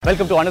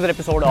Welcome to another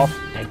episode of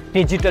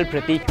Digital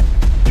Pratik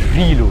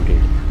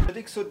Reloaded.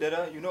 Pratik, so there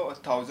are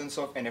thousands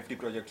of NFT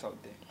projects out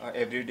there.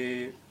 Every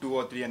day, 2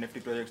 or 3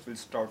 NFT projects will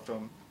sprout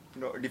from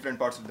different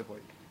parts of the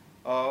world.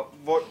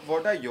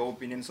 What are your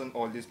opinions on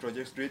all these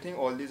projects? Do you think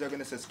all these are going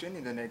to sustain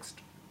in the next,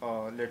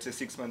 let's say,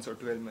 6 months or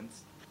 12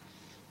 months?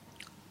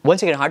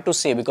 Once again, hard to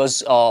say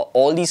because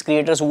all these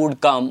creators who would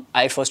come,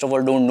 I first of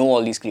all don't know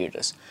all these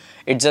creators.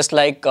 It's just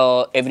like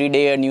every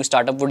day a new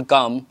startup would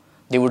come,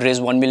 they would raise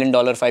 $1 million,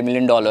 $5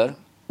 million,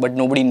 but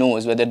nobody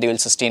knows whether they will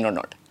sustain or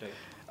not.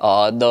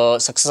 Right. The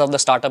success of the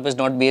startup is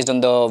not based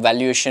on the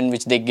valuation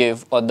which they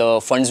give or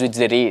the funds which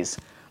they raise.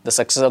 The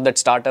success of that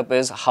startup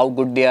is how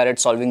good they are at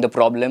solving the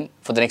problem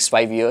for the next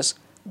 5 years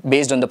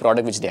based on the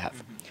product which they have.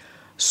 Mm-hmm.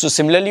 So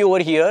similarly over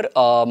here,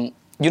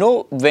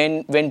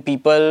 when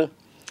people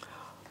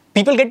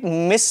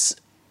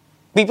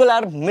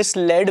are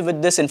misled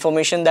with this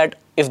information that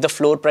if the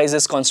floor price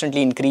is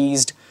constantly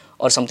increased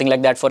or something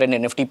like that for an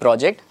NFT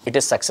project, it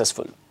is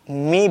successful.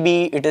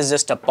 Maybe it is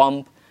just a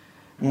pump.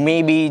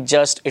 Maybe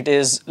just it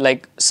is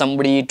like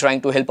somebody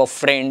trying to help a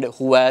friend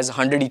who has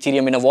 100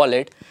 Ethereum in a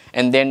wallet,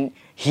 and then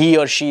he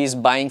or she is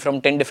buying from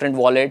 10 different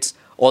wallets,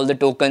 all the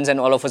tokens, and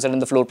all of a sudden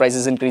the floor price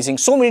is increasing.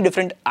 So many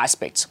different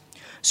aspects.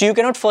 So you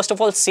cannot first of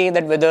all say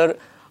that whether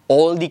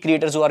all the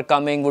creators who are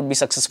coming would be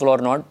successful or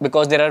not,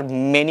 because there are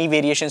many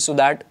variations to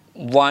that.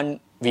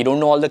 One, we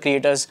don't know all the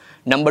creators.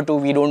 Number two,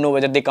 we don't know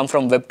whether they come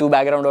from Web2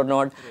 background or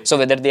not. Right. So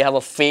whether they have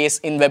a face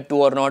in Web2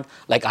 or not.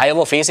 Like I have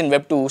a face in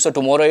Web2, so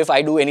tomorrow if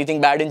I do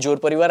anything bad in Jor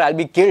Parivar, I'll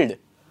be killed.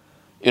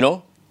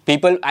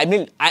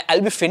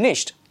 I'll be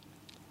finished.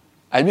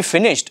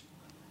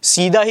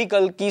 सीधा ही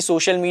कल की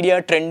social media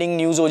trending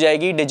news हो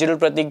जाएगी, digital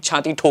प्रतीक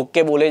छाती ठोक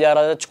के बोले जा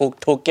रहा था,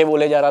 ठोक के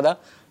बोले जा रहा था,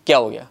 क्या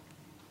हो गया?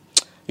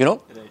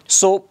 Right.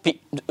 So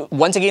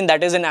once again,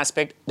 that is an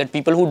aspect that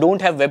people who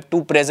don't have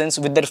Web2 presence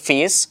with their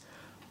face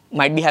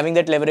might be having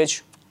that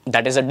leverage.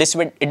 That is a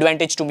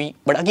disadvantage to me.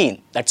 But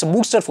again, that's a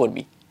booster for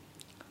me.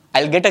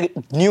 I'll get a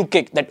new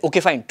kick that, okay,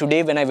 fine,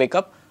 today when I wake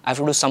up, I have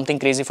to do something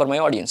crazy for my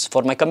audience,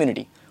 for my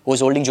community, who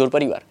is holding Jor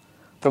Parivar.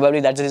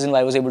 Probably that's the reason why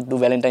I was able to do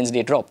Valentine's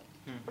Day drop.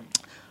 Mm-hmm.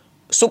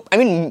 So,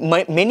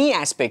 many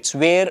aspects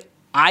where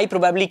I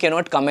probably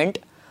cannot comment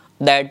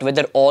that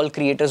whether all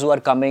creators who are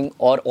coming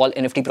or all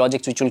NFT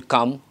projects which will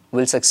come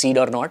will succeed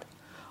or not.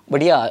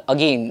 But yeah,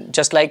 again,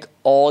 just like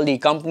all the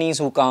companies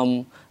who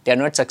come, they are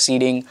not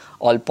succeeding.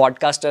 All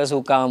podcasters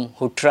who come,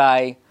 who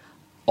try,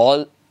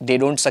 all they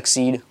don't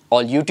succeed.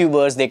 All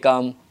YouTubers, they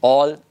come,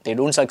 all they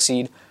don't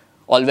succeed.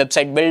 All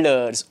website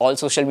builders, all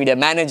social media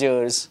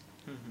managers,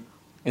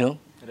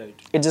 Right.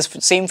 It's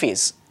just same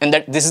phase. And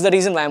this is the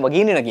reason why I'm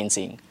again and again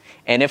saying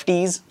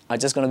NFTs are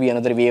just going to be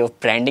another way of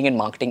branding and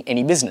marketing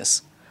any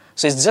business.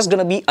 So it's just going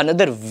to be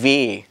another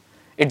way.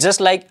 It's just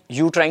like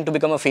you trying to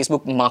become a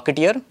Facebook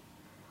marketeer,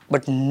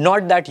 but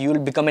not that you will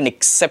become an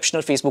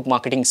exceptional Facebook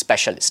marketing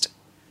specialist.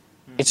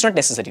 It's not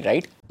necessary,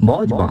 right?